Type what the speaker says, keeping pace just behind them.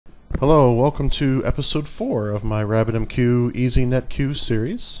Hello, welcome to episode 4 of my RabbitMq EasyNetQ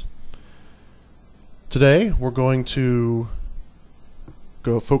series. Today we're going to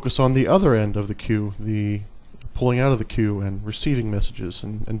go focus on the other end of the queue, the pulling out of the queue and receiving messages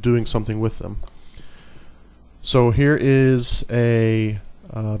and doing something with them. So here is a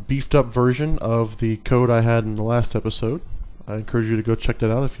beefed up version of the code I had in the last episode. I encourage you to go check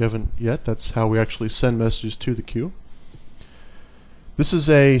that out if you haven't yet. That's how we actually send messages to the queue. This is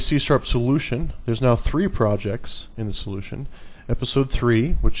a C# solution. There's now 3 projects in the solution. Episode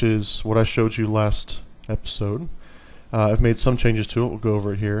 3, which is what I showed you last episode. I've made some changes to it. We'll go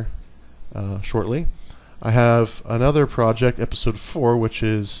over it here shortly. I have another project, episode 4, which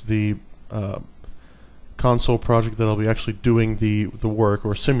is the console project that I'll be actually doing the work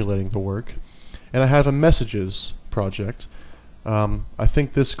or simulating the work. And I have a messages project. I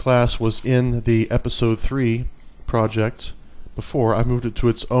think this class was in the episode 3 project before. I moved it to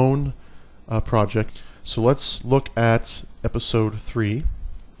its own project. So let's look at episode 3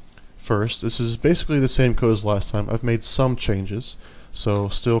 first. This is basically the same code as last time. I've made some changes. So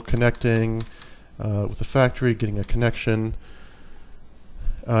still connecting with the factory, getting a connection.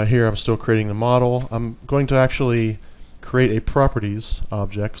 Here I'm still creating the model. I'm going to actually create a properties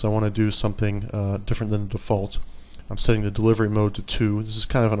object because I want to do something different than the default. I'm setting the delivery mode to 2. This is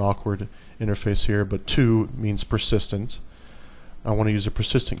kind of an awkward interface here, but 2 means persistent. I want to use a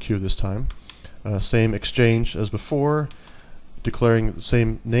persistent queue this time. Same exchange as before, declaring the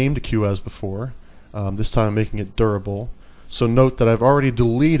same named queue as before. This time I'm making it durable. So note that I've already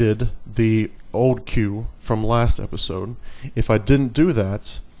deleted the old queue from last episode. If I didn't do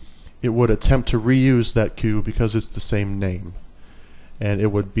that, it would attempt to reuse that queue because it's the same name. And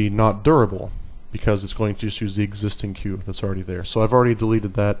it would be not durable because it's going to just use the existing queue that's already there. So I've already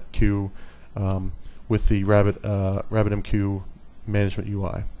deleted that queue with the RabbitMq management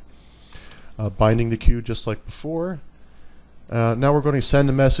UI. Binding the queue just like before. Now we're going to send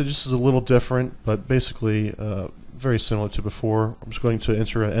a message. This is a little different, but basically very similar to before. I'm just going to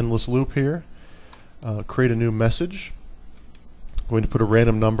enter an endless loop here, create a new message. I'm going to put a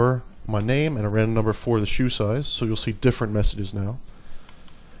random number, my name, and a random number for the shoe size, so you'll see different messages now.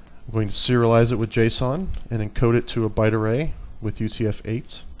 I'm going to serialize it with JSON and encode it to a byte array with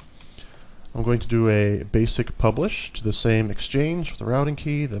UTF-8. I'm going to do a basic publish to the same exchange with the routing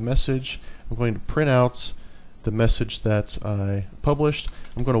key, the message. I'm going to print out the message that I published.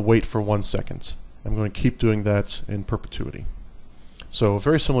 I'm going to wait for 1 second. I'm going to keep doing that in perpetuity. So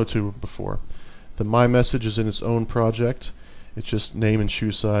very similar to before. The my message is in its own project. It's just name and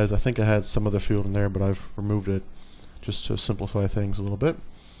shoe size. I think I had some other field in there, but I've removed it just to simplify things a little bit.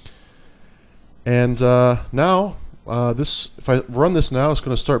 And now if I run this now, it's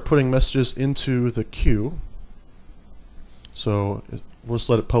going to start putting messages into the queue. So we'll just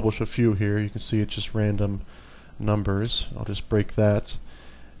let it publish a few here. You can see it's just random numbers. I'll just break that.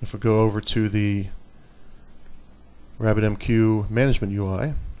 If we go over to the RabbitMq management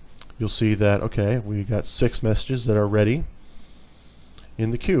UI, you'll see that, okay, we got 6 messages that are ready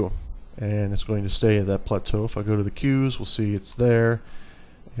in the queue. And it's going to stay at that plateau. If I go to the queues, we'll see it's there.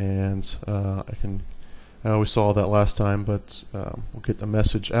 And I always saw that last time, but we'll get the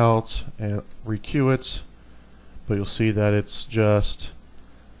message out and requeue it. But you'll see that it's just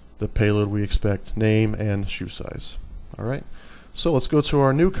the payload we expect, name and shoe size. Alright, so let's go to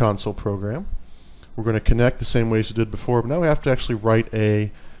our new console program. We're going to connect the same ways we did before, but now we have to actually write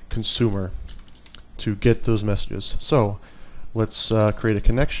a consumer to get those messages. So let's create a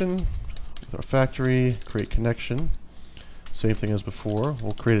connection with our factory, create connection. Same thing as before.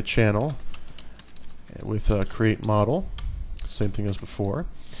 We'll create a channel with create model, same thing as before.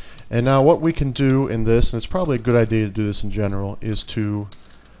 And now what we can do in this, and it's probably a good idea to do this in general, is to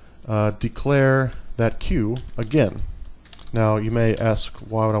declare that queue again. Now you may ask,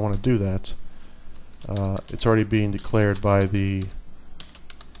 why would I want to do that? It's already being declared by the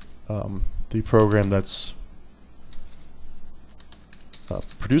program that's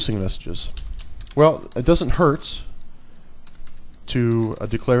producing messages. Well, it doesn't hurt to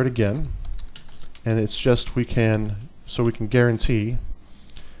declare it again. And it's just so we can guarantee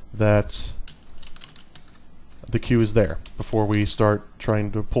that the queue is there before we start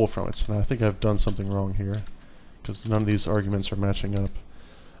trying to pull from it. And I think I've done something wrong here because none of these arguments are matching up.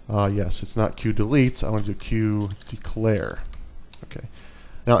 Yes, it's not queue delete. I want to do queue declare. Okay.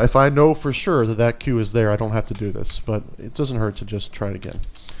 Now if I know for sure that that queue is there, I don't have to do this, but it doesn't hurt to just try it again.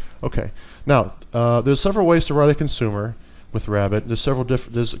 Okay. Now there's several ways to write a consumer with Rabbit.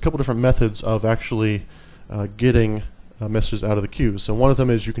 There's a couple different methods of actually getting messages out of the queue. So one of them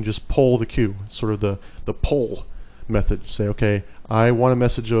is you can just poll the queue, sort of the poll method. Say, okay, I want a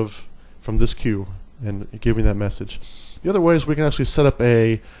message of from this queue and give me that message. The other way is we can actually set up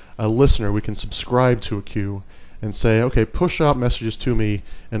a listener. We can subscribe to a queue and say, okay, push out messages to me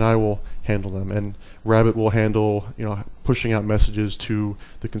and I will handle them. And Rabbit will handle, pushing out messages to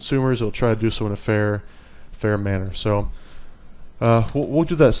the consumers. It'll try to do so in a fair manner. So we'll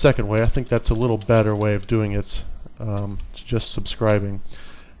do that second way. I think that's a little better way of doing it, just subscribing.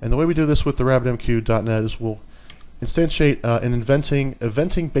 And the way we do this with the RabbitMq.net is we'll instantiate an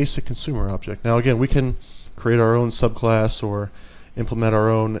eventing basic consumer object. Now again, we can create our own subclass or implement our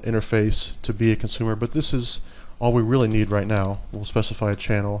own interface to be a consumer, but this is all we really need right now. We'll specify a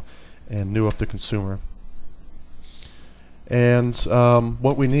channel and new up the consumer. And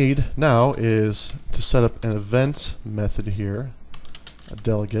what we need now is to set up an event method here, a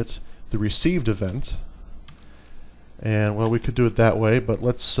delegate, the received event. And well, we could do it that way, but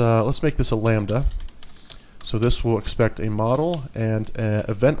let's make this a lambda. So this will expect a model and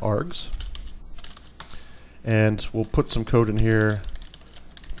event args, and we'll put some code in here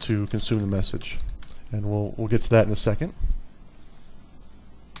to consume the message, and we'll get to that in a second.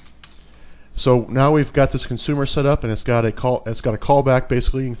 So now we've got this consumer set up, and it's got a callback.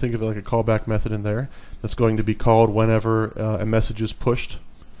 Basically, you can think of it like a callback method in there that's going to be called whenever a message is pushed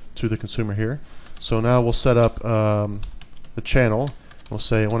to the consumer here. So now we'll set up the channel. We'll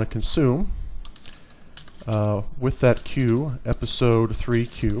say I want to consume with that queue, episode 3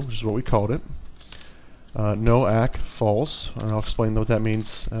 queue, which is what we called it. No ACK false, and I'll explain what that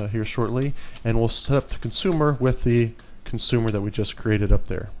means here shortly. And we'll set up the consumer with the consumer that we just created up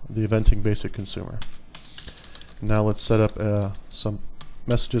there, the eventing basic consumer. Now let's set up some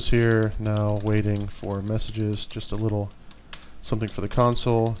messages here. Now waiting for messages, just a little something for the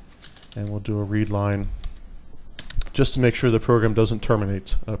console, and we'll do a read line just to make sure the program doesn't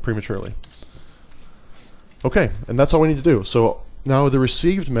terminate prematurely. Okay, and that's all we need to do. So now with the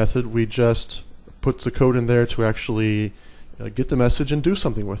received method, we just put the code in there to actually get the message and do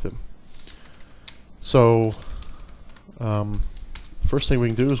something with it. So first thing we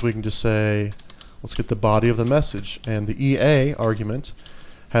can do is we can just say, let's get the body of the message. And the EA argument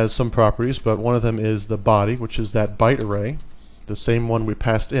has some properties, but one of them is the body, which is that byte array. The same one we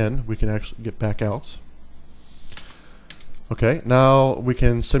passed in, we can actually get back out. Okay, now we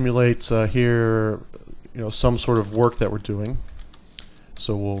can simulate here some sort of work that we're doing.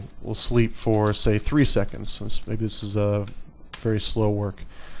 So we'll sleep for, say, 3 seconds. Maybe this is a very slow work.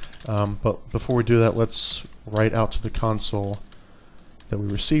 But before we do that, let's write out to the console that we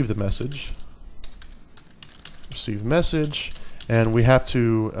received the message. Receive message, and we have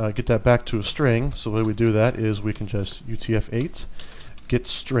to get that back to a string. So the way we do that is we can just UTF-8 get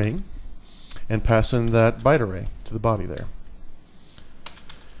string and pass in that byte array to the body there.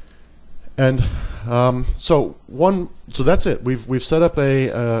 And so that's it. We've set up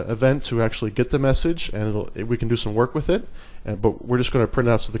a event to actually get the message, and we can do some work with it. But we're just going to print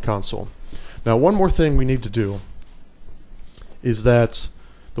it out to the console. Now, one more thing we need to do is that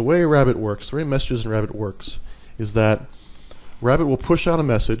the way Rabbit works, the way messages in Rabbit works, is that Rabbit will push out a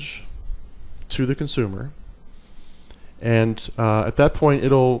message to the consumer, and at that point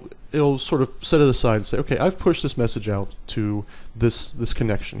it'll sort of set it aside and say, okay, I've pushed this message out to this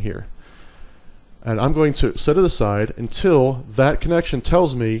connection here. And I'm going to set it aside until that connection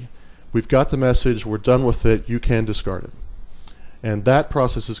tells me we've got the message, we're done with it, you can discard it. And that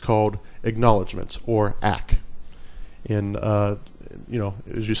process is called acknowledgement, or ACK. In as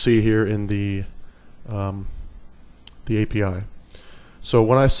you see here in the API. So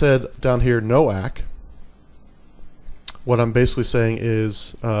when I said down here no ACK, what I'm basically saying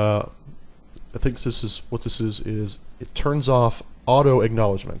is I think what this is it turns off auto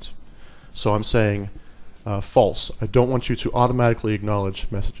acknowledgement. So I'm saying false. I don't want you to automatically acknowledge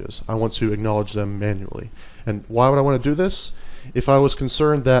messages. I want to acknowledge them manually. And why would I want to do this? If I was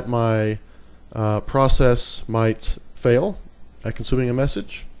concerned that my process might fail at consuming a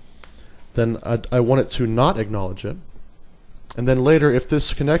message, then I want it to not acknowledge it. And then later, if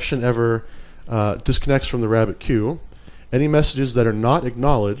this connection ever disconnects from the Rabbit queue, any messages that are not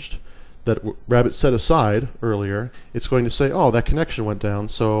acknowledged that Rabbit set aside earlier, it's going to say, oh, that connection went down,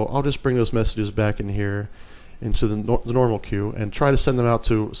 so I'll just bring those messages back in here into the normal queue and try to send them out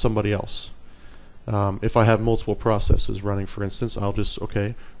to somebody else. If I have multiple processes running, for instance, I'll just,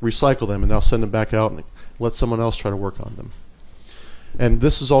 recycle them and I'll send them back out and let someone else try to work on them. And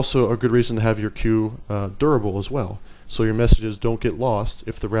this is also a good reason to have your queue durable as well, so your messages don't get lost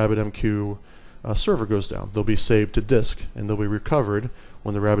if the RabbitMQ server goes down. They'll be saved to disk and they'll be recovered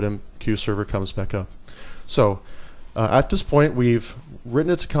when the RabbitMQ server comes back up. So at this point we've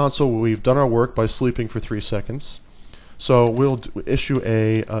written it to console, we've done our work by sleeping for 3 seconds. So we'll issue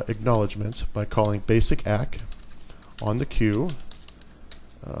a acknowledgement by calling basic ACK on the queue.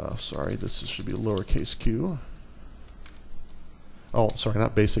 Sorry, this should be lowercase q. Oh, sorry,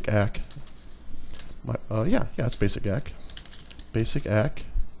 not basic ACK. Yeah, it's basic ACK. Basic ACK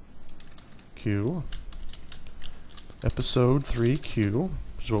queue episode 3 queue,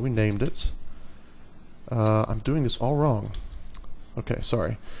 which is what we named it. I'm doing this all wrong. Okay,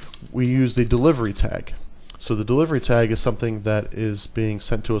 sorry. We use the delivery tag. So the delivery tag is something that is being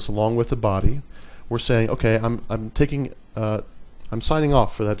sent to us along with the body. We're saying, okay, I'm signing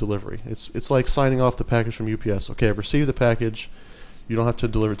off for that delivery. It's like signing off the package from UPS. Okay, I've received the package. You don't have to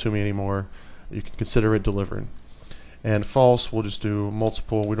deliver it to me anymore. You can consider it delivered. And false, we'll just do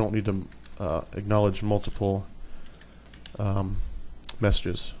multiple. We don't need to acknowledge multiple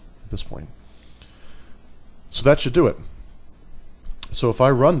messages at this point. So that should do it. So if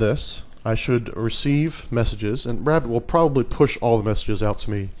I run this, I should receive messages, and Rabbit will probably push all the messages out to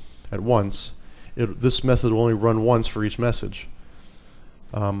me at once. This method will only run once for each message.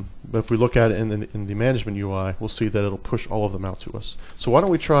 But if we look at it in the management UI, we'll see that it'll push all of them out to us. So why don't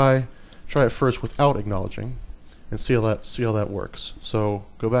we try it first without acknowledging and see how that works. So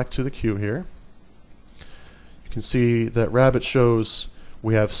go back to the queue here. You can see that Rabbit shows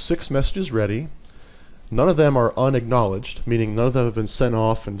we have 6 messages ready. None of them are unacknowledged, meaning none of them have been sent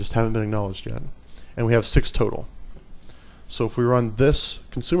off and just haven't been acknowledged yet. And we have 6 total. So if we run this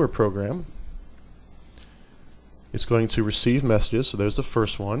consumer program, it's going to receive messages. So there's the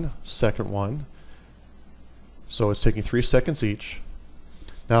first one, second one. So it's taking 3 seconds each.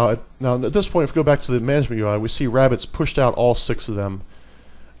 Now at this point, if we go back to the management UI, we see Rabbit's pushed out all 6 of them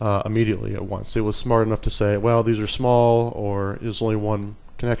immediately at once. It was smart enough to say, well, these are small, or there's only one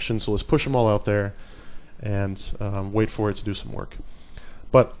connection, so let's push them all out there and wait for it to do some work.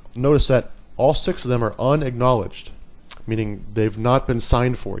 But notice that all 6 of them are unacknowledged, meaning they've not been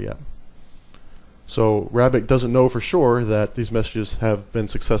signed for yet. So Rabbit doesn't know for sure that these messages have been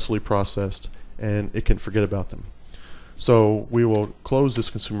successfully processed, and it can forget about them. So we will close this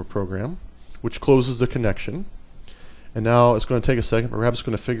consumer program, which closes the connection. And now it's going to take a second, but Rabbit's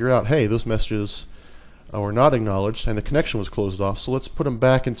going to figure out, hey, those messages were not acknowledged and the connection was closed off, so let's put them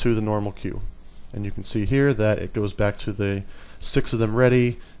back into the normal queue. And you can see here that it goes back to the 6 of them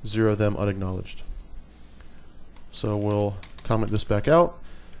ready, 0 of them unacknowledged. So we'll comment this back out.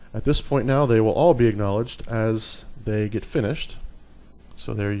 At this point now, they will all be acknowledged as they get finished.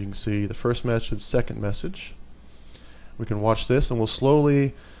 So there you can see the first message, second message. We can watch this and we'll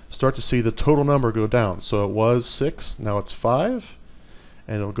slowly start to see the total number go down. So it was 6, now it's 5,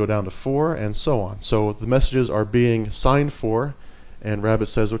 and it'll go down to 4, and so on. So the messages are being signed for, and Rabbit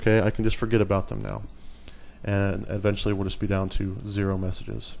says, okay, I can just forget about them now. And eventually we'll just be down to 0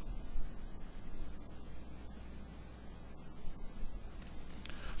 messages.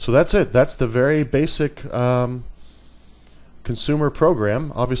 So that's it. That's the very basic consumer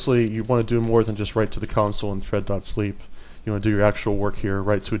program. Obviously, you want to do more than just write to the console and thread.sleep. You want to do your actual work here,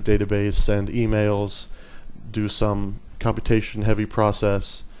 write to a database, send emails, do some computation-heavy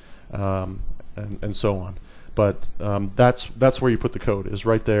process, and so on. But that's where you put the code, is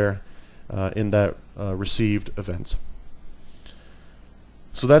right there in that received event.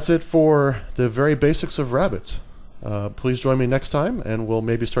 So that's it for the very basics of Rabbit. Please join me next time, and we'll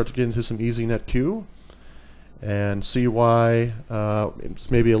maybe start to get into some EasyNetQ and see why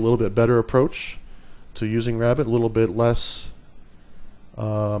it's maybe a little bit better approach to using Rabbit, a little bit less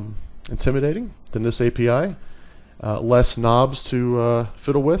intimidating than this API, less knobs to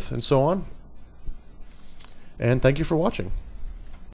fiddle with, and so on. And thank you for watching.